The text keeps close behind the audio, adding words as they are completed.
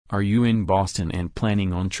Are you in Boston and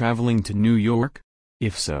planning on traveling to New York?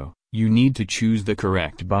 If so, you need to choose the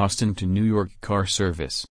correct Boston to New York car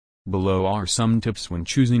service. Below are some tips when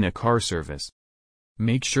choosing a car service.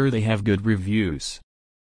 Make sure they have good reviews.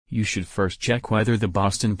 You should first check whether the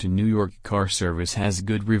Boston to New York car service has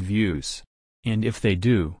good reviews. And if they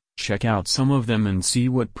do, check out some of them and see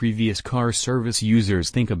what previous car service users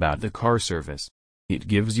think about the car service. It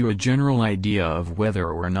gives you a general idea of whether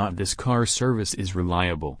or not this car service is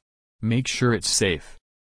reliable. Make sure it's safe.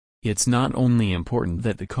 It's not only important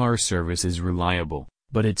that the car service is reliable,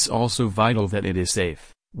 but it's also vital that it is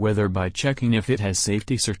safe, whether by checking if it has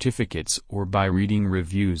safety certificates or by reading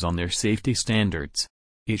reviews on their safety standards.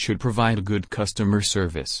 It should provide good customer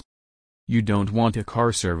service. You don't want a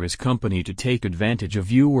car service company to take advantage of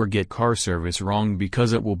you or get car service wrong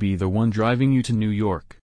because it will be the one driving you to New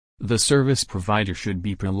York. The service provider should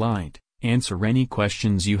be polite, answer any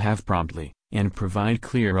questions you have promptly, and provide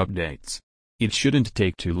clear updates. It shouldn't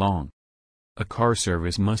take too long. A car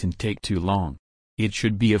service mustn't take too long. It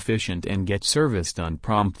should be efficient and get service done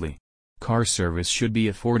promptly. Car service should be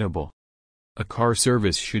affordable. A car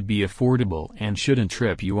service should be affordable and shouldn't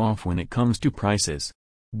trip you off when it comes to prices.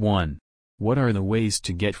 1. What are the ways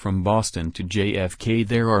to get from Boston to JFK?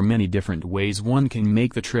 There are many different ways one can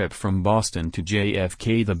make the trip from Boston to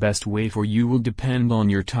JFK. The best way for you will depend on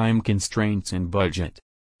your time constraints and budget.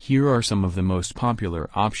 Here are some of the most popular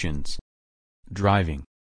options. Driving.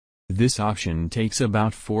 This option takes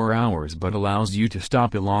about 4 hours but allows you to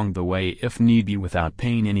stop along the way if need be without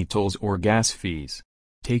paying any tolls or gas fees.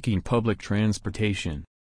 Taking public transportation.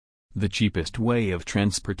 The cheapest way of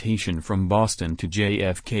transportation from Boston to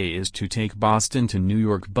JFK is to take Boston to New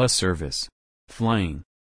York bus service. Flying.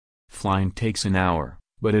 Flying takes an hour,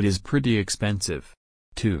 but it is pretty expensive.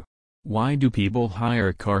 2. Why do people hire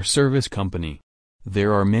a car service company?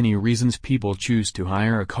 There are many reasons people choose to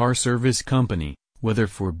hire a car service company, whether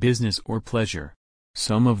for business or pleasure.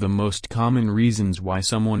 Some of the most common reasons why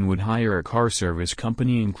someone would hire a car service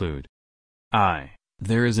company include: I.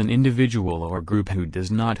 There is an individual or group who does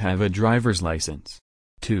not have a driver's license.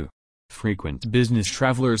 2. Frequent business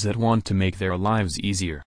travelers that want to make their lives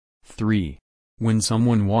easier. 3. When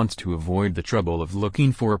someone wants to avoid the trouble of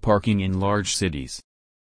looking for parking in large cities.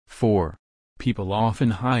 4. People often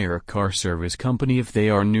hire a car service company if they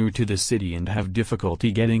are new to the city and have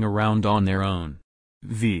difficulty getting around on their own.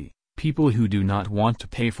 People who do not want to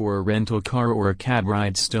pay for a rental car or a cab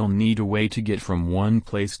ride still need a way to get from one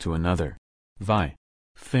place to another.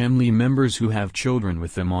 Family members who have children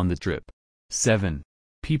with them on the trip. 7.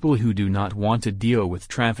 People who do not want to deal with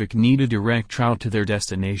traffic need a direct route to their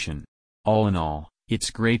destination. All in all,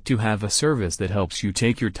 it's great to have a service that helps you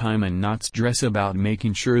take your time and not stress about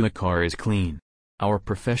making sure the car is clean. Our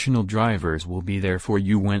professional drivers will be there for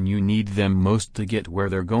you when you need them most to get where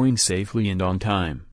they're going safely and on time.